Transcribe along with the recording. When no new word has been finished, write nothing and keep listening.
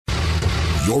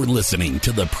You're listening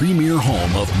to the premier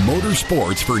home of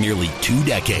motorsports for nearly 2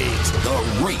 decades.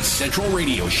 The Race Central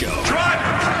Radio Show.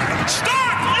 Driver,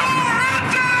 start your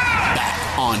engine!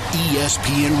 Back on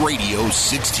ESPN Radio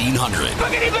 1600.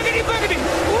 Boogity!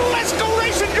 Let's go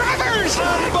racing, drivers!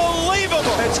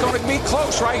 Unbelievable! It's going to be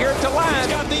close right here at the line. He's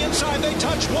got the inside. They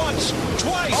touch once,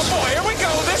 twice. Oh boy, here we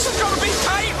go. This is going to be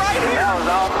tight right here. That was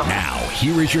awesome. Now,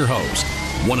 here is your host,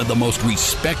 one of the most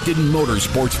respected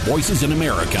motorsports voices in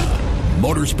America,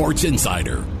 Motorsports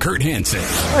Insider, Kurt Hansen.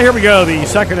 Well, here we go, the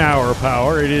second hour of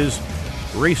Power. It is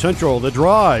Race Central, the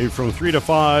drive from 3 to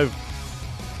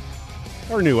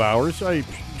 5. Our new hours. I'm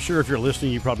sure if you're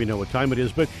listening, you probably know what time it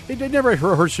is, but it never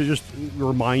hurts to just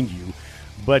remind you.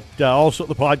 But also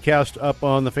the podcast up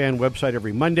on the fan website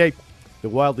every Monday, the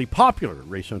wildly popular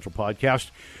Race Central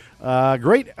podcast.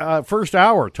 Great first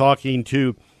hour talking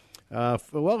to,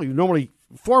 you normally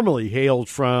formerly hailed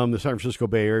from the San Francisco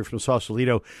Bay Area, from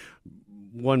Sausalito,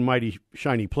 one mighty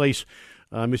shiny place,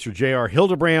 Mr. J.R.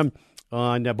 Hildebrand.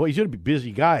 Boy, he's going to be a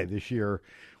busy guy this year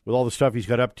with all the stuff he's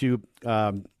got up to.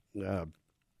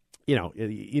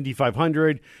 Indy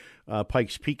 500,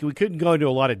 Pikes Peak. We couldn't go into a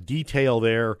lot of detail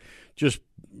there just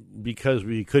because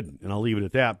we couldn't, and I'll leave it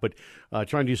at that. But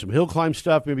trying to do some hill climb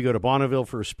stuff, maybe go to Bonneville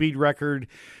for a speed record.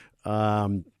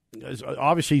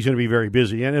 Obviously, he's going to be very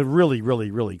busy, and a really, really,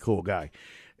 really cool guy.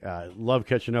 Love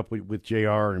catching up with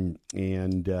JR,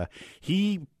 and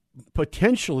he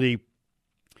potentially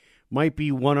might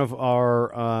be one of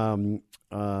our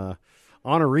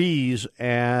honorees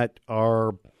at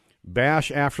our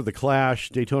Bash After the Clash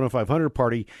Daytona 500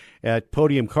 party at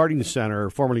Podium Karting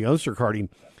Center, formerly Unser Karting,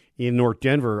 in North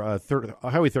Denver,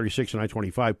 Highway 36 and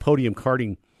I-25,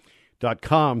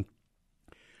 podiumkarting.com.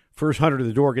 First 100 to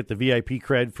the door get the VIP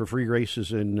cred for free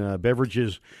races and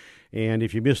beverages. And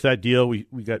if you miss that deal, we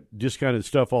got discounted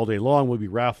stuff all day long. We'll be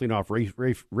raffling off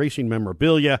racing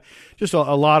memorabilia. Just a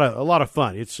lot of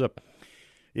fun. It's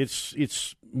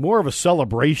more of a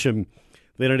celebration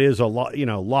than it is a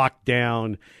lockdown,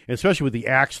 and especially with the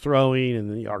axe throwing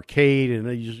and the arcade,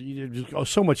 and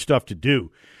just so much stuff to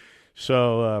do.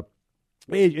 So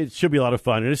it should be a lot of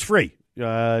fun, and it's free.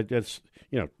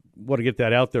 Want to get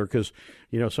that out there because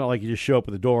it's not like you just show up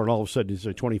at the door and all of a sudden it's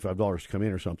 $25 to come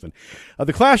in or something.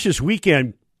 The Clash this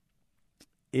weekend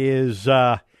is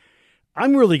I'm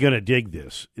really going to dig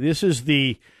this. This is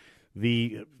the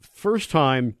first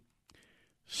time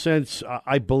since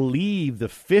I believe the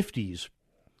 50s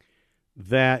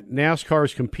that NASCAR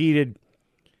has competed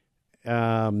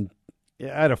at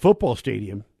a football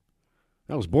stadium.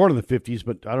 I was born in the 50s,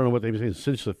 but I don't know what they've been saying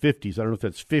since the 50s. I don't know if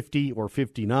that's 50 or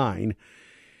 59.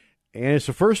 And it's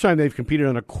the first time they've competed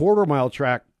on a quarter-mile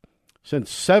track since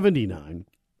 79.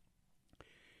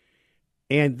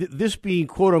 And this being,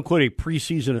 quote-unquote, a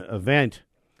preseason event,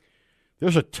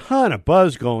 there's a ton of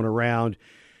buzz going around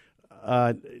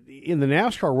in the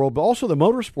NASCAR world, but also the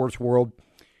motorsports world,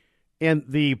 and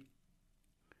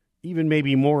even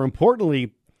maybe more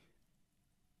importantly,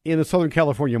 in the Southern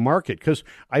California market. Because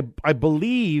I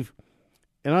believe,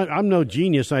 and I'm no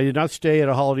genius, I did not stay at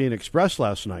a Holiday Inn Express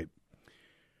last night,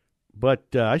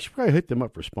 but I should probably hit them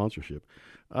up for sponsorship.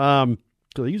 Because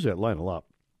I use that line a lot.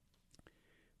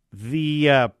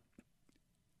 There's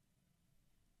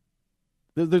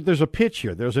a pitch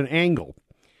here. There's an angle.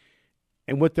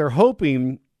 And what they're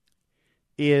hoping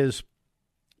is,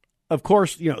 of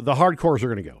course, the hardcores are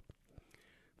going to go.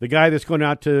 The guy that's going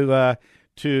out to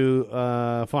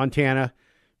Fontana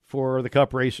for the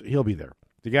Cup race, he'll be there.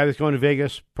 The guy that's going to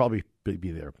Vegas, probably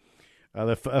be there.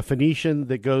 A Phoenician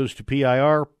that goes to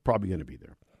PIR, probably going to be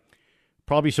there.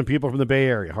 Probably some people from the Bay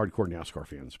Area, hardcore NASCAR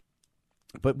fans.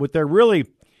 But what they're really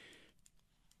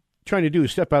trying to do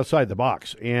is step outside the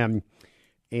box and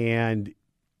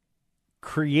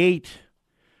create.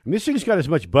 This thing's got as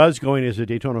much buzz going as the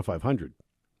Daytona 500.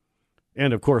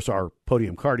 And, of course, our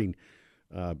Podium Karting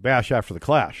Bash After the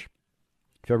Clash.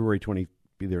 February 20th,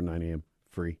 be there 9 a.m.,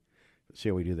 free. Let's see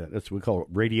how we do that. That's what we call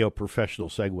radio professional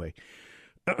segue,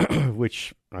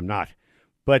 which I'm not.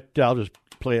 But I'll just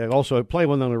play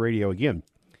one on the radio again.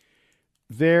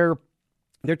 They're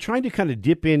trying to kind of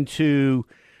dip into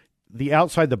the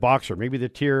outside the boxer, maybe the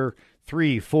tier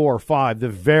 3, 4, 5, the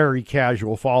very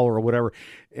casual follower or whatever.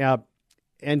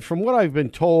 And from what I've been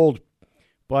told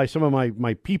by some of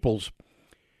my peoples,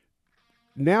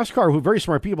 NASCAR, who are very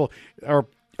smart people, are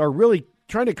really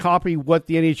trying to copy what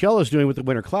the NHL is doing with the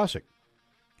Winter Classic.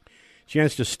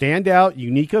 Chance to stand out,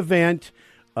 unique event,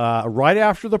 right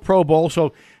after the Pro Bowl.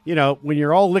 So, when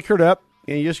you're all liquored up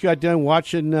and you just got done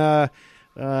watching, a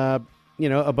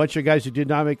bunch of guys who did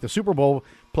not make the Super Bowl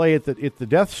play at the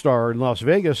Death Star in Las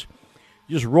Vegas,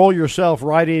 just roll yourself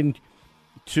right in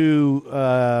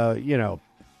to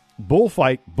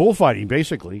bullfighting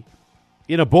basically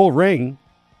in a bull ring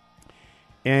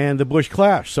and the Busch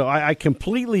Clash. So I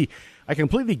completely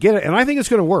get it, and I think it's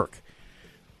going to work.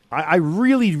 I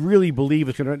really, really believe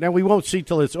it's going to. Now, we won't see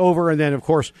till it's over, and then, of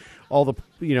course, all the,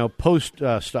 post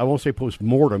stuff. I won't say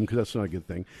post-mortem because that's not a good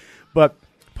thing. But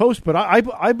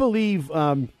I believe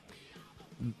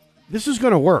this is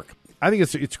going to work. I think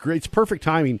it's great. It's perfect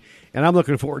timing, and I'm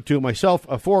looking forward to it myself.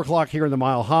 4 o'clock here in the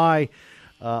Mile High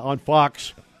on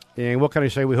Fox. And what can I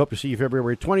say? We hope to see you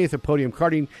February 20th at Podium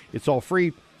Karting. It's all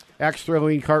free. Axe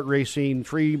throwing, kart racing,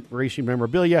 free racing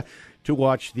memorabilia to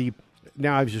watch the,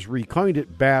 now I've just recoined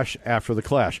it, Bash After the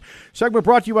Clash. Segment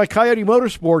brought to you by Coyote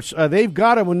Motorsports. They've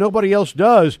got it when nobody else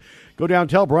does. Go down and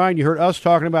tell Brian you heard us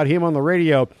talking about him on the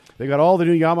radio. They got all the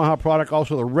new Yamaha product,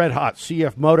 also the red hot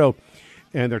CF Moto.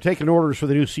 And they're taking orders for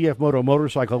the new CF Moto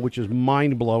motorcycle, which is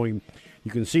mind-blowing.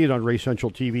 You can see it on Race Central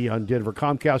TV, on Denver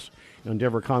Comcast, on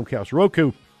Denver Comcast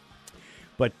Roku.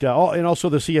 But and also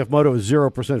the CF Moto is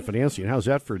 0% financing. How's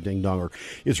that for a ding-donger?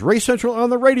 It's Race Central on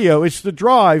the radio. It's The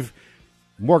Drive.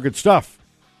 More good stuff.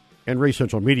 And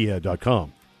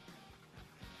RaceCentralMedia.com.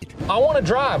 I want to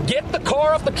drive. Get the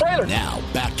car off the trailer. Now,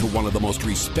 back to one of the most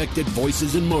respected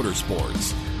voices in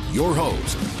motorsports. Your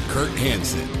host, Kurt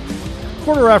Hansen.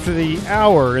 Quarter after the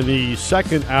hour in the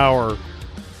second hour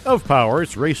of Power.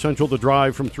 It's Race Central The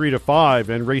Drive from 3 to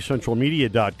 5 and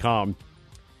RaceCentralMedia.com.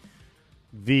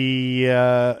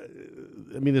 The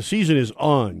season is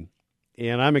on,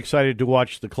 and I'm excited to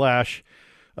watch the Clash.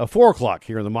 4 o'clock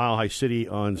here in the Mile High City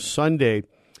on Sunday.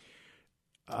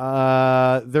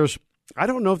 I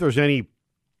don't know if there's any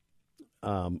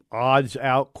odds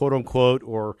out, quote unquote,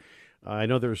 or I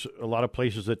know there's a lot of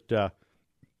places that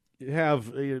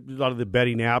have a lot of the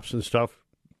betting apps and stuff.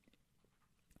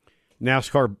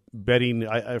 NASCAR betting,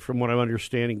 from what I'm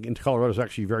understanding, in Colorado is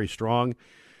actually very strong.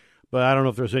 But I don't know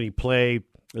if there's any play,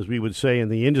 as we would say in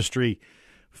the industry,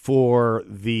 for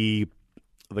the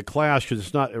Clash, because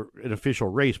it's not an official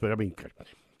race. But I mean,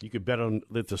 you could bet on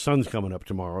that the sun's coming up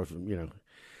tomorrow.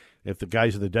 If the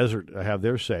guys in the desert have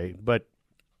their say. But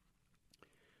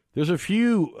there's a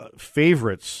few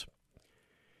favorites,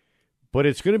 but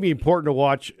it's going to be important to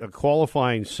watch a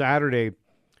qualifying Saturday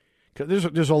because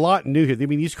there's a lot new here. I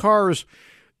mean, these cars,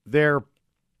 they're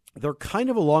kind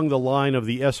of along the line of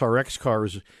the SRX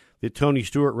cars that Tony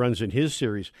Stewart runs in his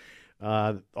series.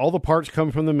 All the parts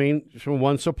come from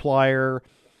one supplier.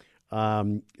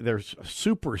 They're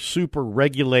super, super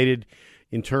regulated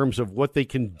in terms of what they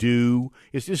can do.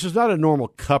 This is not a normal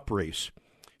cup race.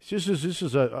 This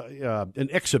is an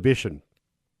exhibition.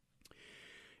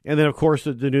 And then, of course,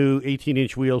 the new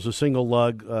 18-inch wheels, a single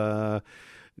lug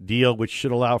deal, which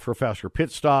should allow for faster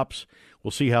pit stops. We'll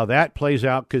see how that plays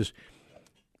out because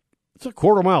it's a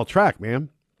quarter-mile track, man.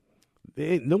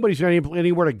 Nobody's got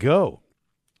anywhere to go.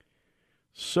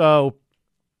 So,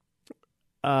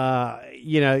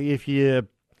 if you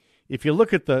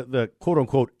look at the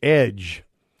quote-unquote edge,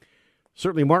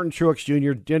 certainly Martin Truex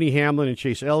Jr., Denny Hamlin, and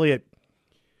Chase Elliott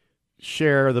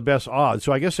share the best odds.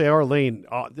 So I guess they're laying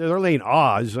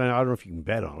odds. I don't know if you can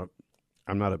bet on it.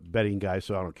 I'm not a betting guy,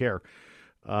 so I don't care.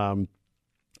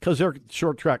 Because they're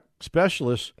short track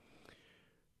specialists.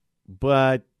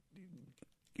 But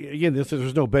again,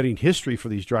 there's no betting history for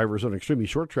these drivers on extremely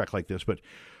short track like this. But,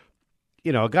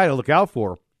 a guy to look out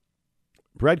for,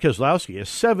 Brad Keselowski has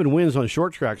 7 wins on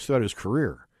short tracks throughout his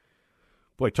career.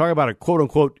 Boy, talk about a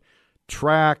quote-unquote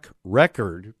track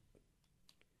record.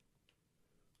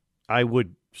 I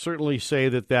would certainly say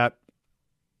that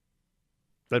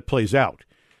plays out.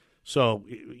 So,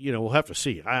 we'll have to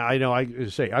see.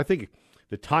 I think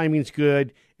the timing's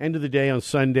good. End of the day on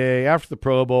Sunday, after the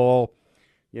Pro Bowl,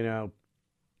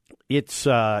 it's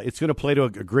going to play to a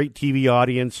great TV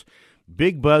audience.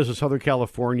 Big buzz in Southern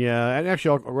California and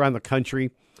actually all around the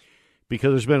country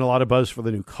because there's been a lot of buzz for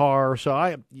the new car. So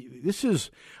I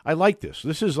like this.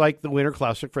 This is like the Winter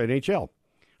Classic for NHL.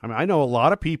 I mean, I know a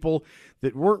lot of people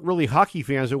that weren't really hockey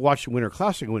fans that watched the Winter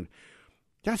Classic and went,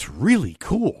 that's really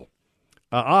cool.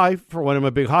 I, for one, am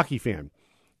a big hockey fan,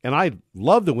 and I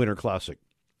love the Winter Classic,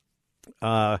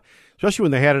 especially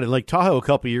when they had it in Lake Tahoe a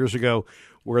couple of years ago,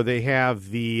 where they have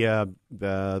the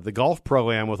golf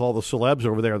pro-am with all the celebs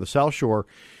over there on the South Shore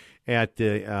at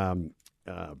the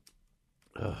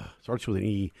starts with an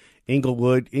E,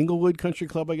 Inglewood Country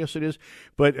Club, I guess it is.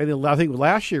 But I think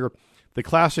last year the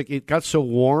Classic, it got so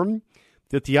warm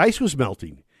that the ice was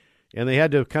melting, and they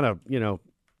had to kind of do a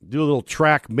little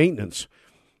track maintenance,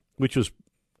 which was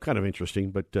kind of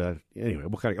interesting. But anyway,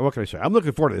 what can I say? I'm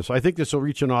looking forward to this. I think this will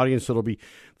reach an audience that'll be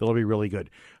really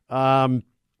good.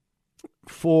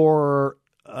 For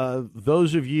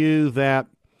those of you that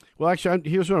Well, actually,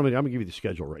 here's what I'm going to give you the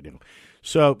schedule right now.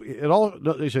 So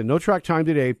they said no track time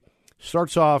today.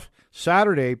 Starts off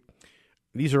Saturday.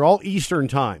 These are all Eastern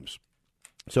times.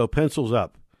 So pencils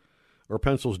up or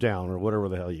pencils down or whatever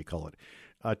the hell you call it.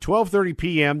 12:30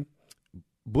 p.m.,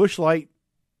 Busch Light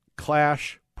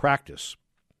Clash practice.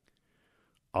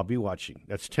 I'll be watching.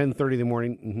 That's 10:30 in the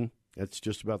morning. That's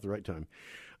just about the right time.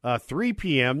 3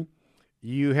 p.m.,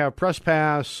 you have Press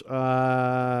Pass.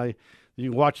 You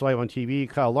can watch live on TV.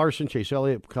 Kyle Larson, Chase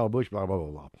Elliott, Kyle Busch, blah, blah,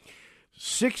 blah, blah.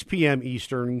 6 p.m.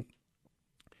 Eastern,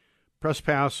 Press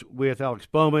Pass with Alex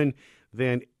Bowman.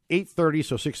 Then 8:30,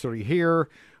 so 6:30 here,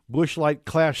 Busch Light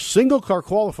Clash single car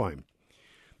qualifying.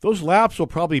 Those laps will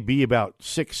probably be about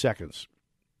 6 seconds,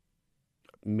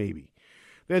 maybe.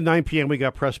 Then 9 p.m. we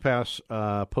got Press Pass,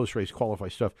 post-race qualify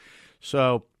stuff.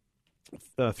 So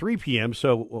 3 p.m.,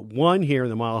 so 1 here in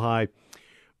the Mile High,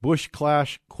 Busch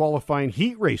Clash qualifying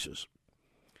heat races.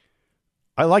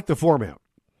 I like the format.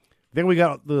 Then we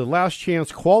got the last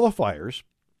chance qualifiers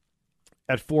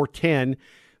at 4:10.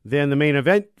 Then the main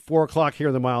event, 4 o'clock here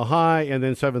in the Mile High, and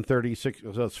then 7:30, so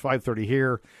it's 5:30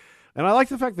 here. And I like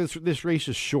the fact that this race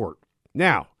is short.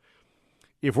 Now,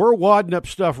 if we're wadding up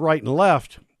stuff right and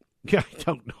left, I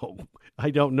don't know.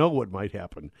 I don't know what might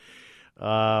happen.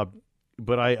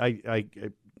 But I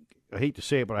hate to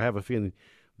say it, but I have a feeling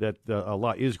that a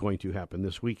lot is going to happen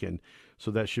this weekend.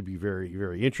 So that should be very,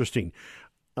 very interesting.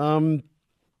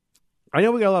 I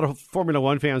know we got a lot of Formula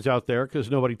One fans out there because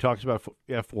nobody talks about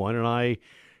F1, and I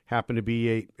happen to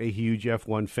be a huge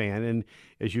F1 fan. And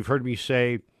as you've heard me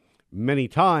say many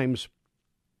times,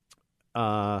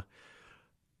 the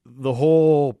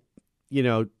whole,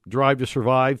 Drive to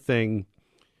Survive thing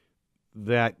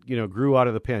that, grew out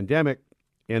of the pandemic,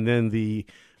 and then the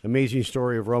amazing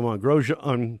story of Romain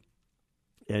Grosjean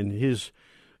and his,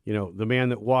 the man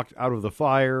that walked out of the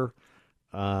fire,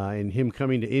 and him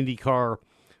coming to IndyCar.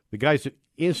 The guy's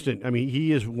instant. I mean,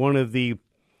 he is one of the.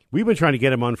 We've been trying to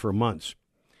get him on for months,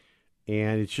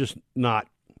 and it's just not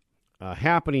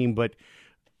happening. But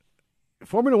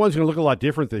Formula One's going to look a lot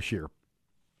different this year.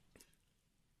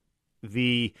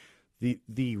 The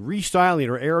restyling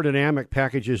or aerodynamic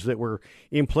packages that were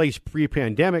in place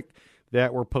pre-pandemic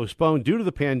that were postponed due to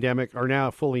the pandemic are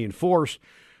now fully in force.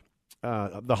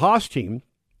 The Haas team,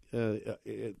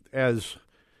 as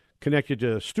connected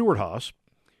to Stewart Haas,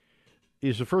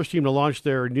 is the first team to launch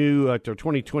their new their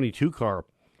 2022 car.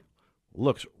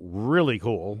 Looks really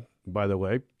cool, by the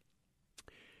way.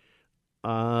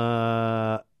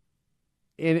 And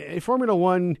Formula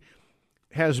One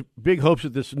has big hopes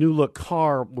that this new look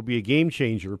car will be a game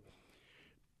changer.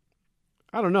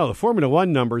 I don't know. The Formula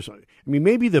One numbers, I mean,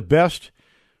 maybe the best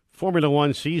Formula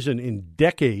One season in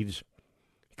decades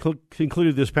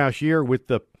concluded this past year with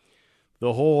the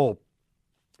whole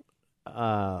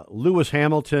Lewis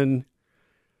Hamilton,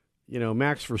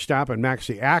 Max Verstappen, Max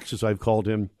the Axe, as I've called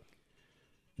him,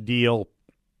 deal.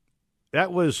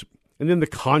 That was, and then the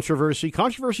controversy.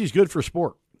 Controversy is good for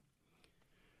sport.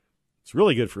 It's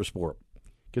really good for sport.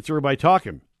 Gets everybody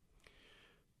talking.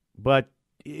 But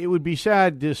it would be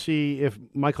sad to see if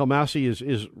Michael Massey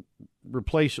is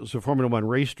replaced as a Formula One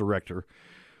race director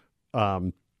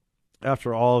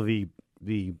after all the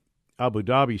Abu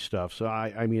Dhabi stuff. So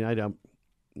I'm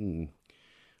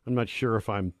not sure if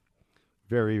I'm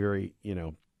very, very,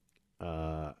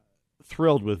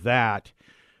 thrilled with that.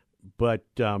 But,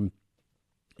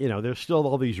 there's still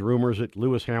all these rumors that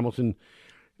Lewis Hamilton,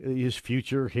 his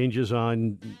future hinges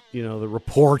on, the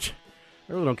report.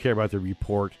 I really don't care about the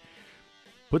report.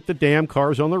 Put the damn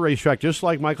cars on the racetrack, just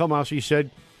like Michael Massey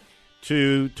said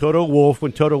to Toto Wolff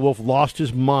when Toto Wolff lost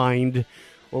his mind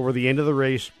over the end of the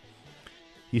race.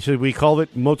 He said, we called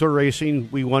it motor racing.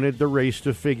 We wanted the race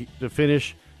to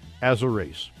finish as a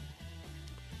race.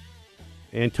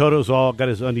 And Toto's all got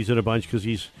his undies in a bunch because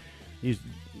he's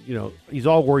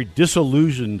all worried,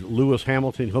 disillusioned Lewis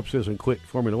Hamilton hopes he doesn't quit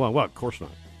Formula One. Well, of course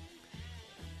not.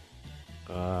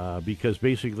 Because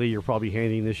basically you're probably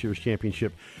handing this year's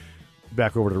championship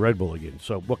back over to Red Bull again.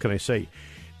 So what can I say?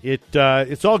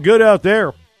 It's all good out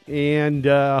there, and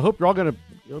I hope you're all going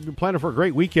to be planning for a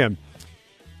great weekend.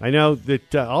 I know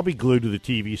that I'll be glued to the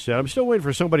TV set. I'm still waiting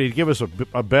for somebody to give us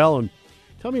a bell and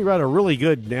tell me about a really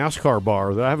good NASCAR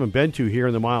bar that I haven't been to here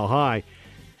in the Mile High.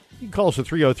 You can call us at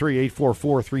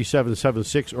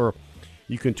 303-844-3776, or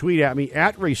you can tweet at me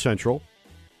at Race Central.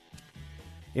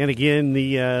 And again,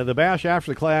 the Bash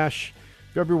After the Clash,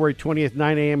 February 20th,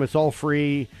 9 a.m. It's all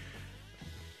free.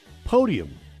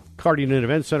 Podium Karting and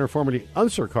Event Center, formerly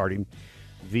Unser Karting.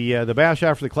 The Bash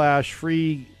After the Clash,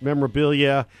 free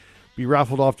memorabilia, be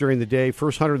raffled off during the day.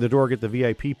 First 100 in the door get the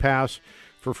VIP pass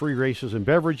for free races and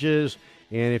beverages.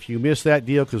 And if you miss that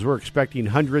deal, because we're expecting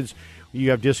hundreds,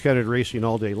 you have discounted racing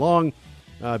all day long.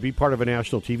 Be part of a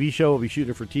national TV show. We'll be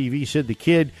shooting for TV. Sid the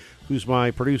Kid, who's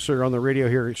my producer on the radio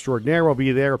here extraordinaire, will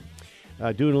be there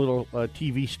doing a little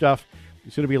TV stuff.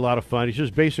 It's going to be a lot of fun. It's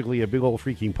just basically a big old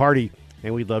freaking party,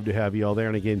 and we'd love to have you all there.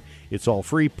 And again, it's all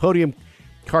free.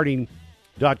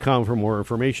 PodiumKarting.com for more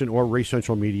information, or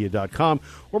RaceCentralMedia.com,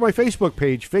 or my Facebook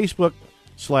page,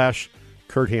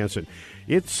 Facebook/Kurt Hansen.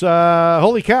 It's,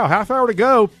 holy cow, half hour to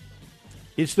go.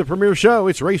 It's the premier show.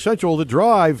 It's Race Central, The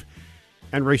Drive,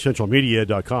 and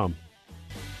RaceCentralMedia.com.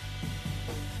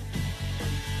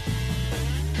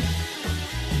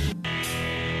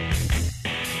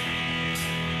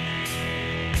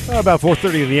 About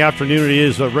 4:30 in the afternoon, it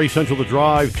is Race Central, The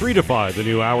Drive, 3 to 5, the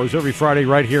new hours, every Friday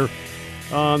right here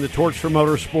on the Torch for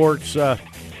Motorsports.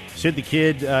 Sid the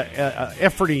Kid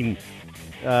efforting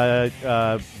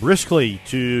briskly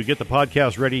to get the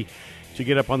podcast ready to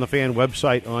get up on the fan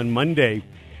website on Monday.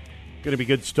 Going to be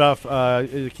good stuff.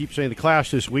 I keep saying the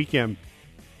Clash this weekend.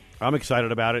 I'm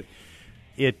excited about it.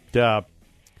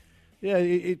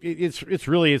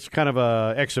 It's kind of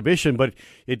a exhibition, but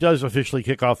it does officially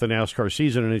kick off the NASCAR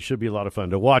season, and it should be a lot of fun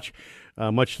to watch.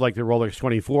 Much like the Rolex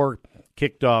 24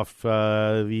 kicked off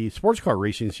the sports car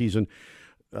racing season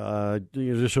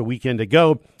just a weekend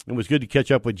ago. It was good to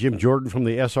catch up with Jim Jordan from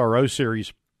the SRO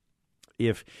series.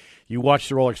 If you watch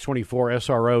the Rolex 24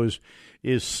 SROs,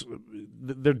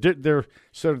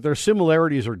 their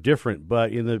similarities are different,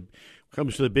 but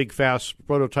comes to the big, fast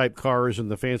prototype cars and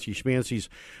the fancy schmancies,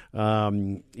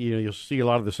 you'll see a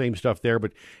lot of the same stuff there.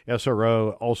 But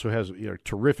SRO also has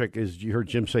terrific, as you heard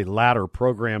Jim say, ladder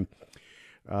program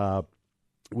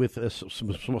with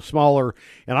some smaller.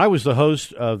 And I was the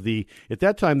host of at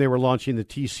that time they were launching the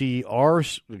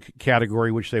TCR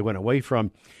category, which they went away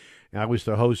from. And I was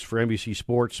the host for NBC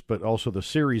Sports, but also the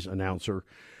series announcer.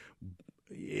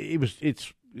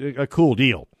 It's a cool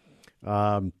deal.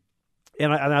 And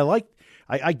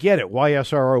I get it why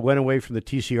SRO went away from the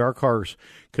TCR cars,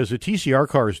 because the TCR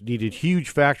cars needed huge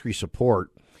factory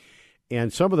support,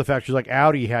 and some of the factories like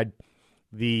Audi had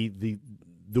the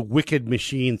wicked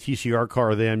machine TCR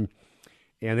car then,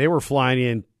 and they were flying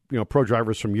in pro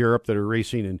drivers from Europe that are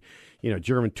racing in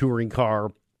German touring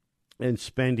car and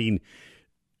spending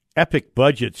epic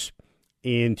budgets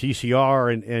in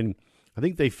TCR, and I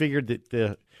think they figured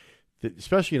that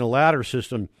especially in a ladder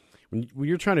system, when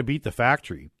you're trying to beat the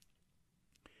factory.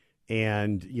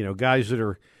 And guys that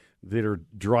are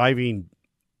driving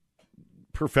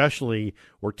professionally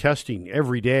or testing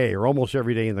every day or almost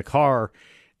every day in the car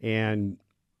and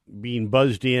being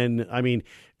buzzed in. I mean,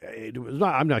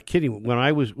 I'm not kidding. When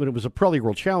it was a Pirelli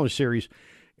World Challenge Series,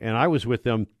 and I was with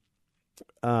them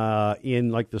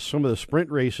in like some of the sprint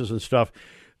races and stuff,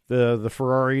 the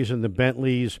Ferraris and the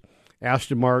Bentleys,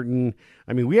 Aston Martin.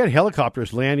 I mean, we had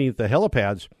helicopters landing at the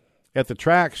helipads at the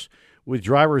tracks with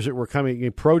drivers that were coming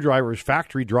in, pro drivers,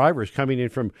 factory drivers coming in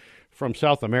from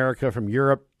South America, from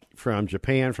Europe, from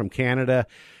Japan, from Canada.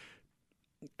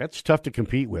 That's tough to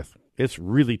compete with. It's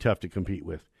really tough to compete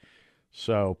with.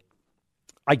 So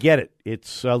I get it.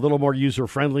 It's a little more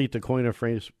user-friendly, to coin a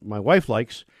phrase my wife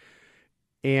likes,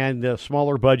 and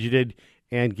smaller budgeted,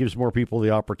 and gives more people the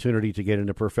opportunity to get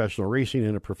into professional racing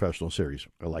in a professional series.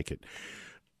 I like it.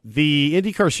 The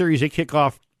IndyCar series, they kick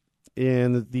off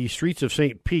in the streets of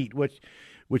St. Pete,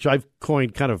 which I've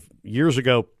coined kind of years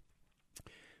ago,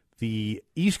 the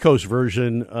East Coast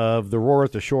version of the Roar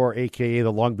at the Shore, a.k.a.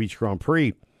 the Long Beach Grand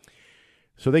Prix.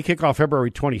 So they kick off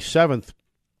February 27th.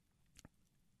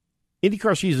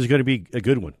 IndyCar season is going to be a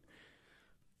good one.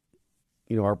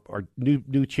 Our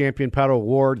new champion, Pato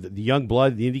O'Ward, the young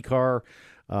blood, the IndyCar,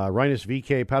 Rinus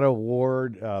VeeKay, Pato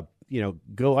O'Ward, I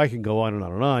can go on and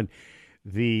on and on.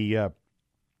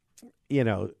 It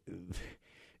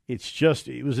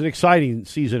was an exciting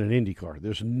season in IndyCar.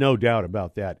 There's no doubt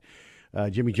about that.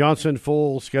 Jimmy Johnson,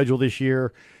 full schedule this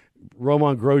year.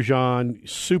 Romain Grosjean,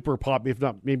 super pop, if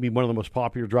not maybe one of the most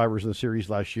popular drivers in the series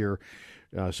last year,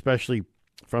 especially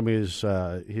from his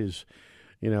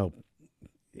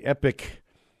epic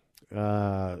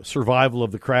survival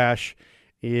of the crash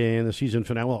in the season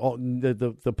finale,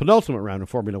 the penultimate round of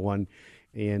Formula One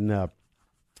in the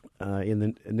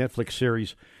Netflix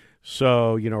series.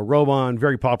 So, Romain,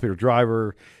 very popular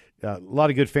driver, a lot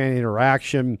of good fan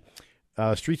interaction.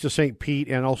 Streets of St. Pete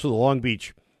and also the Long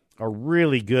Beach are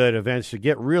really good events to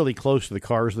get really close to the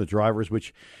cars and the drivers,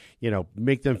 which,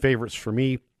 make them favorites for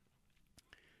me.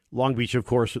 Long Beach, of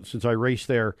course, since I raced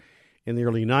there in the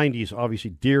early 90s,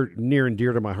 obviously near and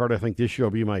dear to my heart. I think this year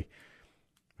will be my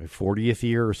 40th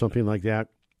year or something like that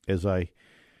as I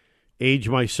age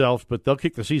myself. But they'll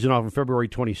kick the season off on February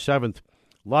 27th.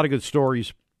 A lot of good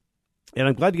stories. And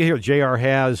I'm glad to hear JR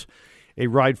has a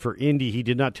ride for Indy. He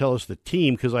did not tell us the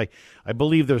team because I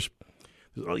believe there's,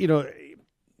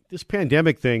 this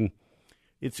pandemic thing,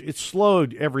 it's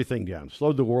slowed everything down,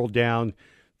 slowed the world down.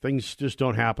 Things just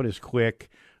don't happen as quick,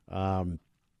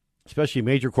 especially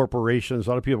major corporations. A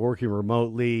lot of people working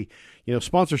remotely.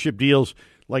 Sponsorship deals,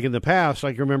 like in the past,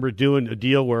 I can remember doing a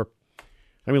deal where,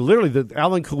 literally the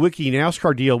Alan Kulwicki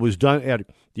NASCAR deal was done at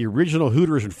the original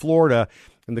Hooters in Florida,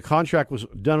 and the contract was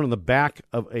done on the back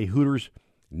of a Hooters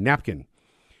napkin.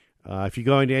 If you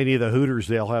go into any of the Hooters,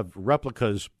 they'll have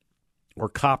replicas or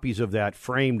copies of that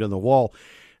framed on the wall.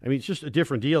 It's just a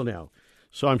different deal now.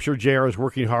 So I'm sure JR is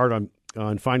working hard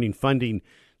on finding funding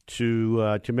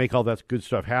to make all that good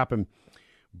stuff happen.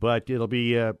 But it'll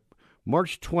be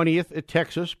March 20th at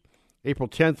Texas, April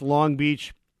 10th, Long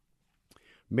Beach,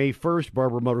 May 1st,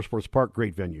 Barber Motorsports Park,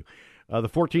 great venue. The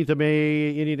 14th of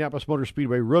May, Indianapolis Motor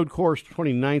Speedway Road Course.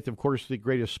 29th, of course, the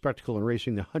greatest spectacle in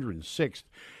racing, the 106th.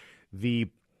 The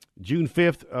June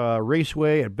 5th,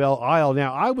 Raceway at Belle Isle.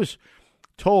 Now, I was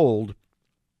told,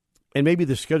 and maybe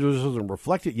the schedule doesn't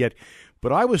reflect it yet,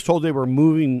 but I was told they were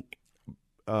moving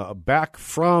back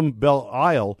from Belle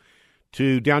Isle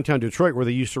to downtown Detroit, where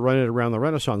they used to run it around the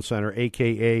Renaissance Center,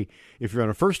 a.k.a., if you're on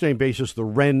a first-name basis, the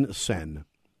Ren-Sen,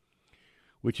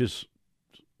 which is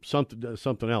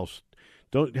something else.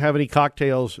 Don't have any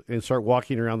cocktails and start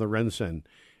walking around the Ren-Sen.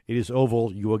 It is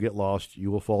oval. You will get lost. You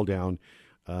will fall down.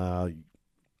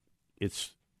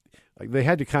 It's they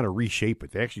had to kind of reshape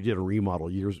it. They actually did a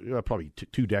remodel probably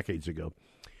 2 decades ago.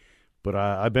 But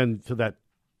I've been to that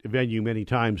venue many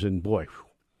times, and boy,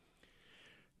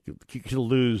 you could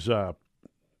lose. Man,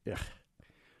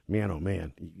 oh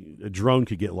man, a drone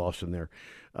could get lost in there.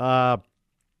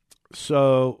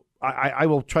 So I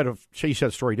will try to chase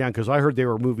that story down because I heard they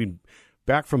were moving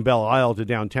back from Belle Isle to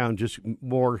downtown, just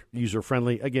more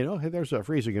user-friendly. Again, oh, hey, there's that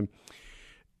phrase again.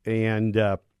 And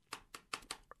the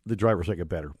drivers like it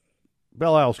better.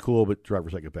 Belle Isle's cool, but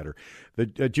drivers like it better.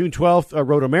 The June 12th,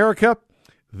 Road America.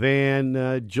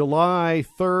 Then July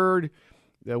 3rd,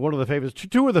 one of the favorites,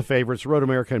 two of the favorites, Road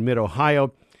America in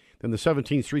Mid-Ohio. Then the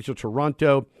 17th, Streets of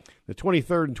Toronto. The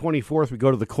 23rd and 24th, we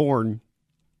go to the Corn.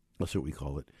 That's what we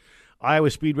call it. Iowa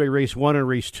Speedway Race 1 and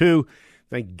Race 2.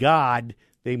 Thank God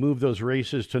they moved those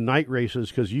races to night races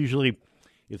because usually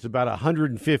it's about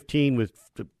 115 with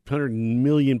 100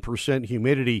 million%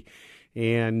 humidity,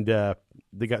 and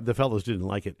the fellows didn't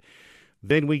like it.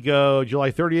 Then we go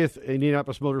July 30th,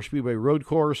 Indianapolis Motor Speedway Road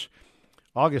Course.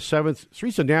 August 7th,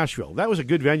 Streets of Nashville. That was a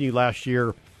good venue last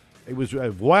year. It was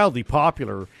wildly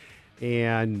popular,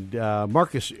 and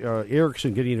Marcus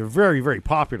Ericsson getting a very, very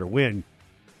popular win.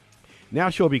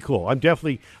 Nashville will be cool. I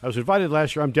was invited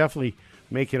last year. I'm definitely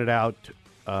making it out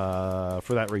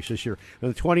for that race this year.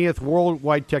 And the 20th,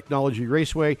 Worldwide Technology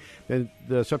Raceway. Then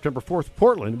the September 4th,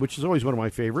 Portland, which is always one of my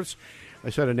favorites. I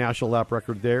set a national lap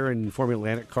record there in Formula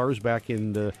Atlantic cars back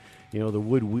in the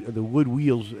wood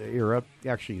wheels era,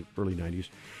 actually early 90s.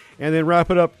 And then wrap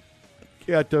it up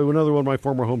at another one of my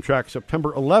former home tracks,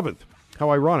 September 11th. How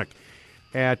ironic.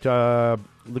 At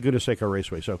Laguna Seca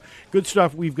Raceway. So good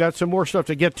stuff. We've got some more stuff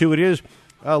to get to. It is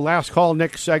last call,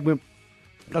 next segment.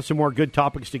 Got some more good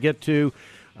topics to get to.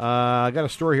 I got a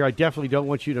story here I definitely don't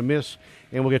want you to miss,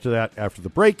 and we'll get to that after the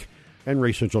break and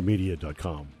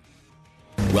RaceCentralMedia.com.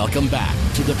 Welcome back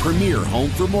to the premier home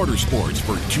for motorsports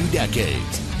for 2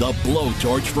 decades. The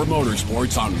blowtorch for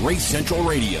motorsports on Race Central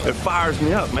Radio. It fires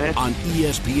me up, man. On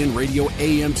ESPN Radio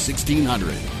AM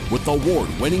 1600 with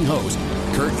award-winning host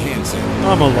Kurt Hansen.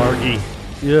 I'm a larky.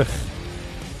 Yeah.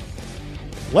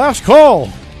 Last call,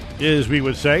 as we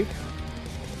would say.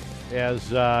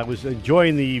 As I was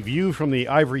enjoying the view from the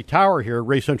Ivory Tower here,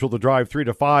 Race Central The Drive 3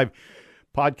 to 5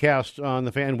 podcast on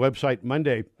the fan website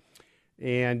Monday.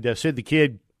 And Sid the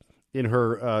Kid, in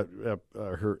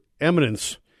her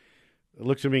eminence,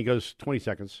 looks at me and goes, 20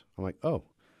 seconds. I'm like, oh,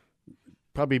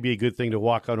 probably be a good thing to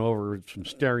walk on over from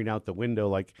staring out the window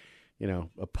like,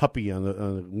 a puppy on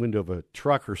the window of a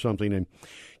truck or something and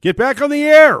get back on the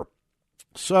air.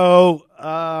 So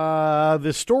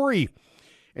the story,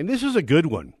 and this is a good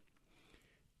one,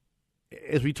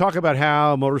 as we talk about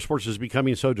how motorsports is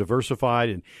becoming so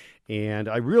diversified, and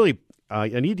I really I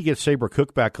need to get Sabre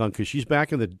Cook back on because she's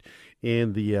back in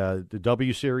the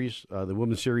W Series, the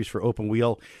Women's Series for Open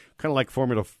Wheel, kind of like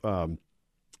Formula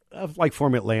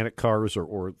Atlantic cars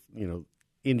or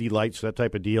Indy Lights, that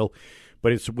type of deal.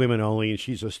 But it's women only, and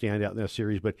she's a standout in that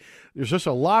series. But there's just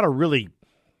a lot of really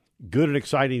good and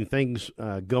exciting things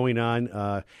going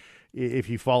on. If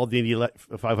you followed the Indy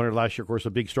 500 last year, of course,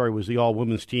 the big story was the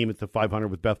all-women's team at the 500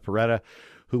 with Beth Peretta,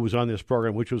 who was on this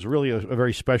program, which was really a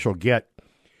very special get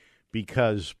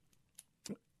because,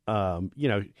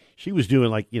 she was doing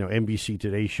like, NBC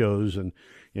Today shows and,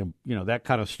 that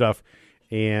kind of stuff.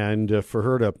 And for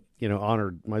her to,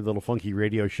 honor my little funky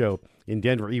radio show in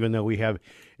Denver, even though we have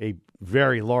a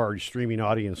very large streaming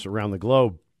audience around the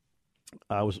globe,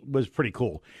 was pretty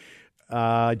cool.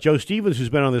 Joe Stevens, who's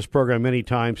been on this program many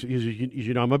times,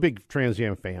 I'm a big Trans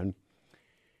Am fan.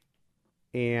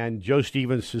 And Joe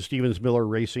Stevens is Stevens Miller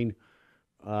Racing.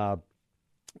 Like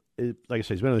I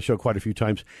say, he's been on the show quite a few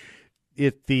times.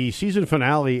 At the season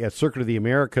finale at Circuit of the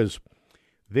Americas,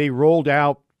 they rolled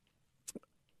out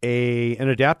an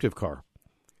adaptive car,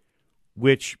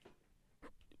 which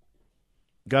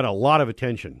got a lot of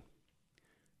attention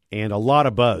and a lot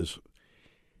of buzz.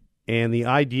 And the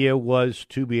idea was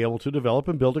to be able to develop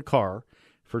and build a car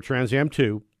for Trans Am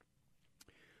 2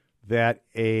 that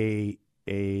a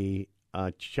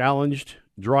challenged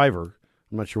driver,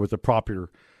 I'm not sure what the proper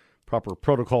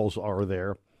protocols are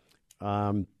there,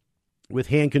 with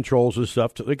hand controls and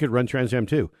stuff, they could run Trans Am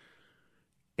 2.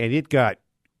 And it got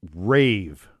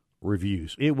rave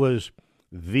reviews. It was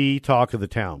the talk of the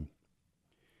town.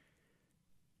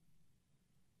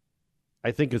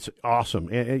 I think it's awesome.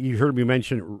 And you heard me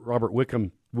mention Robert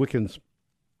Wickens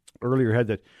earlier had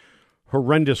that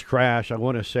horrendous crash. I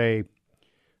want to say it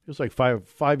was like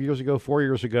 4 years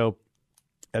ago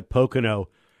at Pocono.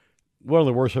 One of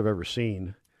the worst I've ever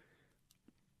seen.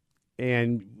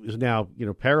 And is now,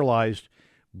 paralyzed,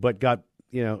 but got,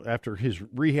 after his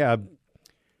rehab,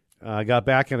 got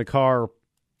back in a car.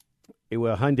 It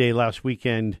was Hyundai last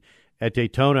weekend at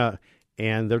Daytona,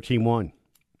 and their team won.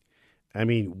 I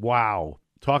mean, wow.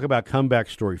 Talk about comeback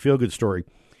story, feel-good story.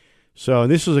 So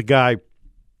this is a guy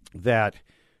that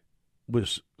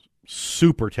was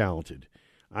super talented.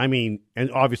 I mean, and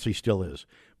obviously still is,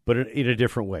 but in a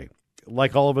different way.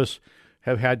 Like all of us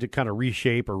have had to kind of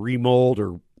reshape or remold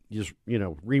or just,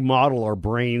 remodel our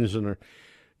brains and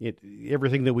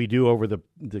everything that we do over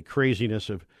the craziness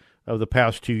of the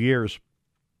past 2 years.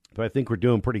 But I think we're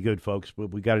doing pretty good, folks,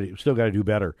 but we still got to do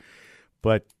better.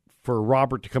 But for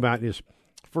Robert to come out in his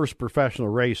first professional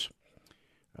race,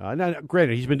 now,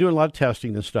 granted, he's been doing a lot of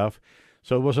testing and stuff,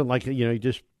 so it wasn't like, he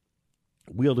just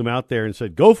wheeled him out there and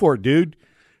said, go for it, dude.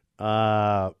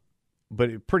 But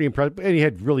pretty impressive. And he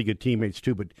had really good teammates,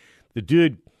 too. But the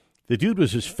dude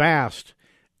was as fast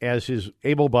as his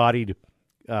able-bodied,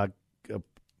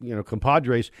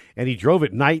 compadres, and he drove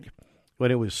at night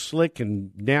when it was slick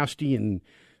and nasty, and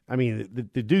I mean,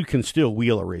 the dude can still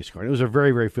wheel a race car. And it was a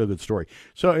very, very feel-good story.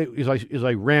 So as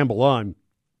I ramble on,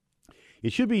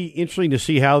 it should be interesting to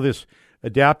see how this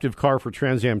adaptive car for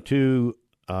Trans Am 2,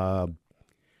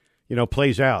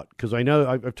 plays out. Because I know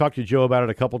I've talked to Joe about it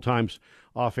a couple times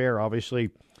off air,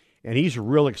 obviously, and he's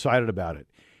real excited about it.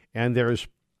 And there's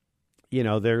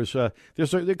a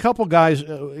couple guys.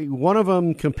 One of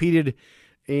them competed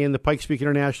in the Pikes Peak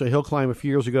International Hill Climb a few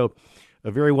years ago.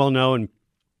 A very well-known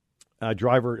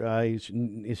driver.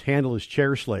 His handle is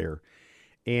Chair Slayer,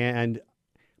 and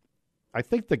I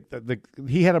think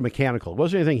he had a mechanical. It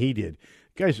wasn't anything he did.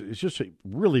 Guys, it's just a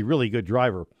really, really good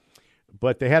driver.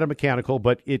 But they had a mechanical,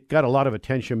 but it got a lot of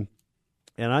attention,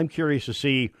 and I'm curious to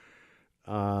see,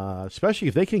 especially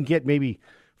if they can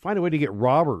find a way to get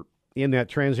Robert in that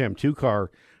Trans Am 2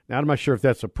 car. Now, I'm not sure if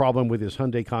that's a problem with his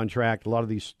Hyundai contract. A lot of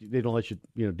these, they don't let you,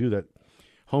 do that.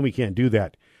 Homie can't do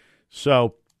that.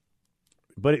 So,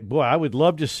 but I would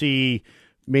love to see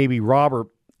maybe Robert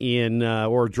in,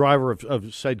 or a driver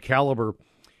of said caliber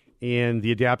in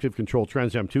the adaptive control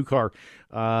Trans Am 2 car.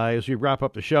 As we wrap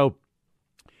up the show,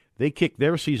 they kick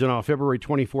their season off February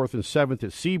 24th and 7th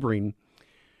at Sebring.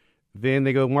 Then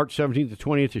they go March 17th to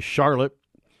 20th to Charlotte.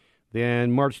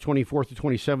 Then March 24th to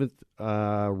 27th,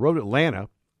 Road Atlanta.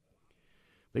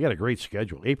 They got a great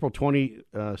schedule. April 22nd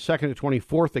to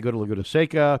 24th, they go to Laguna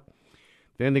Seca.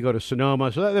 Then they go to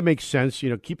Sonoma. So that makes sense.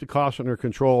 Keep the costs under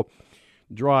control.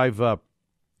 Drive,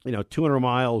 200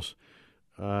 miles,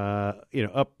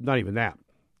 up, not even that.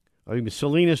 I mean,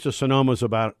 Salinas to Sonoma is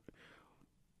about,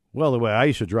 well, the way I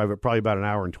used to drive it, probably about an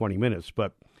hour and 20 minutes.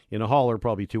 But in a hauler,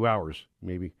 probably 2 hours,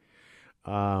 maybe.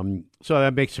 So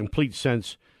that makes complete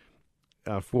sense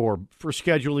for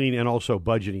scheduling and also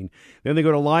budgeting. Then they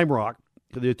go to Lime Rock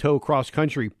to the Tow Cross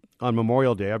Country on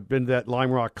Memorial Day. I've been to that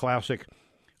Lime Rock Classic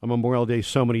on Memorial Day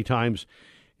so many times.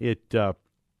 It's a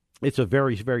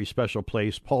very, very special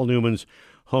place. Paul Newman's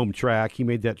home track. He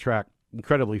made that track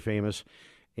incredibly famous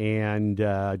and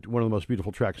one of the most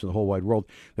beautiful tracks in the whole wide world.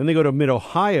 Then they go to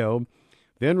Mid-Ohio,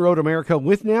 then Road America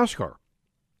with NASCAR,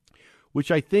 which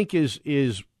I think is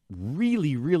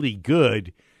really, really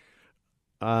good.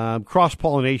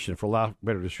 Cross-pollination, for a lot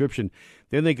better description.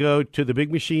 Then they go to the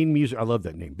Big Machine Music. I love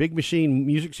that name. Big Machine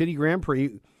Music City Grand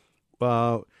Prix,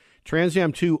 Trans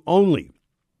Am 2 only.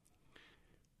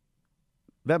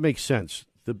 That makes sense.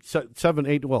 The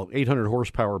 800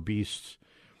 horsepower beasts.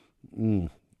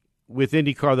 With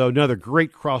IndyCar, though, another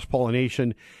great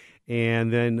cross-pollination.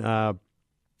 And then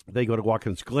they go to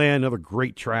Watkins Glen, another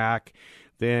great track.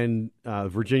 Then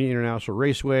Virginia International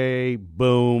Raceway,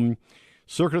 boom.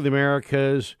 Circuit of the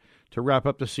Americas to wrap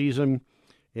up the season.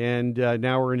 And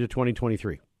now we're into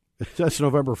 2023. That's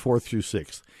November 4th through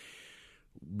 6th.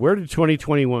 Where did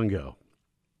 2021 go?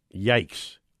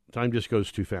 Yikes. Time just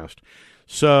goes too fast.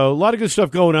 So a lot of good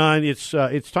stuff going on. It's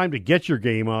time to get your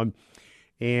game on.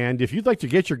 And if you'd like to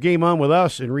get your game on with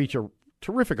us and reach a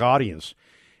terrific audience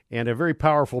and a very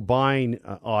powerful buying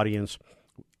audience,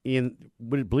 believe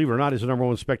it or not, is the number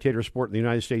one spectator sport in the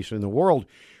United States and in the world,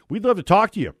 we'd love to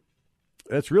talk to you.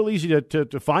 It's real easy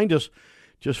to find us.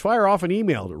 Just fire off an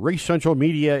email to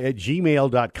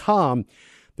racecentralmedia@gmail.com.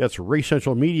 That's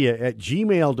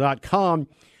racecentralmedia@gmail.com.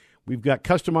 We've got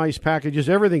customized packages.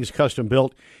 Everything's custom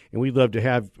built, and we'd love to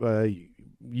have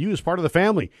you as part of the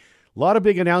family. A lot of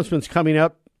big announcements coming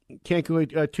up. Can't go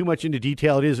too much into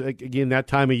detail. It is, again, that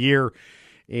time of year.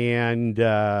 And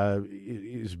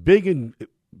as big and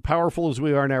powerful as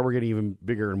we are now, we're getting even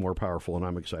bigger and more powerful, and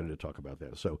I'm excited to talk about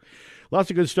that. So lots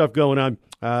of good stuff going on.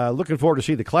 Looking forward to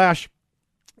see the Clash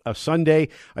Sunday.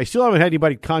 I still haven't had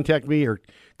anybody contact me or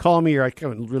call me, or I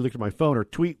haven't really looked at my phone, or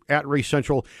tweet at Race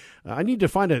Central. I need to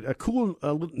find a cool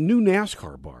new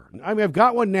NASCAR bar. I mean, I've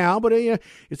got one now, but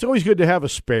it's always good to have a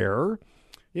spare,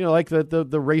 like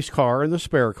the race car and the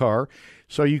spare car.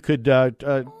 So you could tweet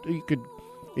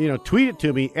it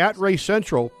to me at Race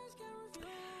Central,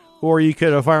 or you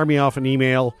could fire me off an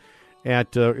email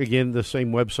at, again, the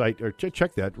same website, or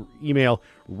check that email,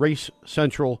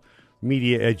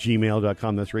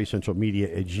 racecentralmedia@gmail.com. That's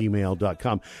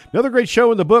racecentralmedia@gmail.com. Another great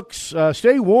show in the books.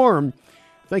 Stay warm.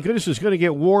 Thank goodness it's going to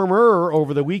get warmer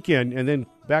over the weekend, and then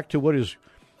back to what is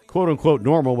quote-unquote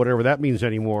normal, whatever that means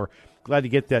anymore. Glad to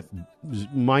get that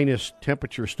minus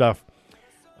temperature stuff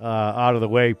out of the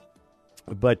way.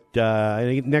 But I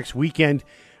think next weekend,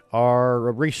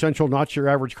 our Race Central Not Your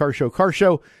Average Car Show,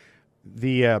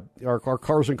 our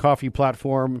Cars and Coffee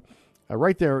platform,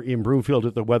 right there in Broomfield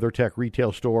at the WeatherTech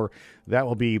retail store. That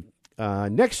will be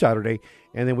next Saturday,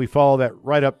 and then we follow that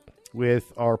right up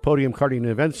with our Podium Karting and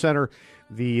Event Center.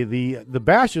 The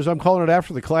bashes, I'm calling it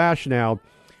after the Clash now.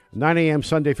 9 a.m.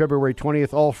 Sunday, February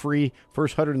 20th, all free.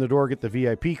 First 100 in the door, get the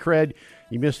VIP cred.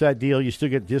 You miss that deal, you still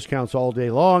get discounts all day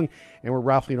long, and we're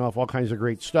raffling off all kinds of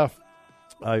great stuff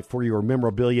for your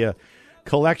memorabilia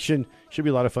collection. Should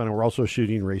be a lot of fun, and we're also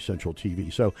shooting Race Central TV.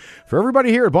 So for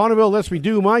everybody here at Bonneville, lets me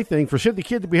do my thing. For Sid the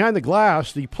Kid behind the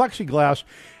glass, the plexiglass,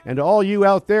 and to all you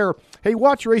out there, hey,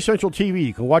 watch Race Central TV.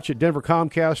 You can watch it Denver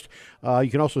Comcast. You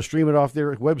can also stream it off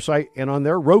their website and on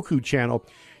their Roku channel.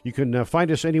 You can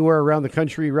find us anywhere around the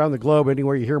country, around the globe,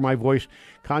 anywhere you hear my voice.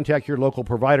 Contact your local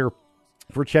provider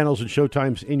for channels and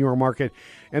showtimes in your market.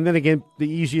 And then again, the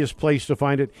easiest place to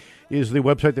find it is the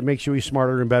website that makes you a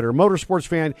smarter and better motorsports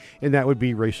fan, and that would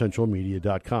be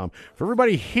racecentralmedia.com. For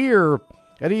everybody here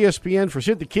at ESPN, for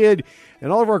Sid the Kid,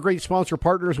 and all of our great sponsor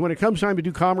partners, when it comes time to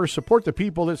do commerce, support the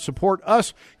people that support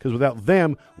us, because without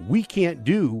them, we can't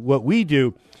do what we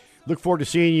do. Look forward to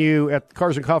seeing you at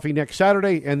Cars and Coffee next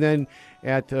Saturday, and then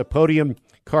at Podium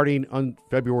Karting on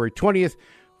February 20th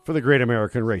for the Great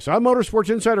American Race. I'm Motorsports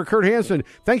Insider Kurt Hansen.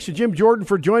 Thanks to Jim Jordan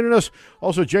for joining us.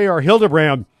 Also, J.R.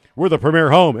 Hildebrand. We're the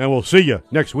premier home, and we'll see you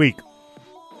next week.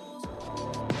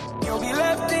 You'll be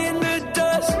left in the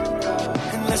dust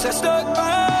unless I stuck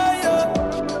by you.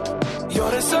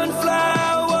 You're the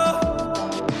sunflower.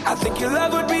 I think your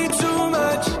love would be too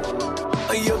much.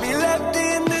 Or you'll be left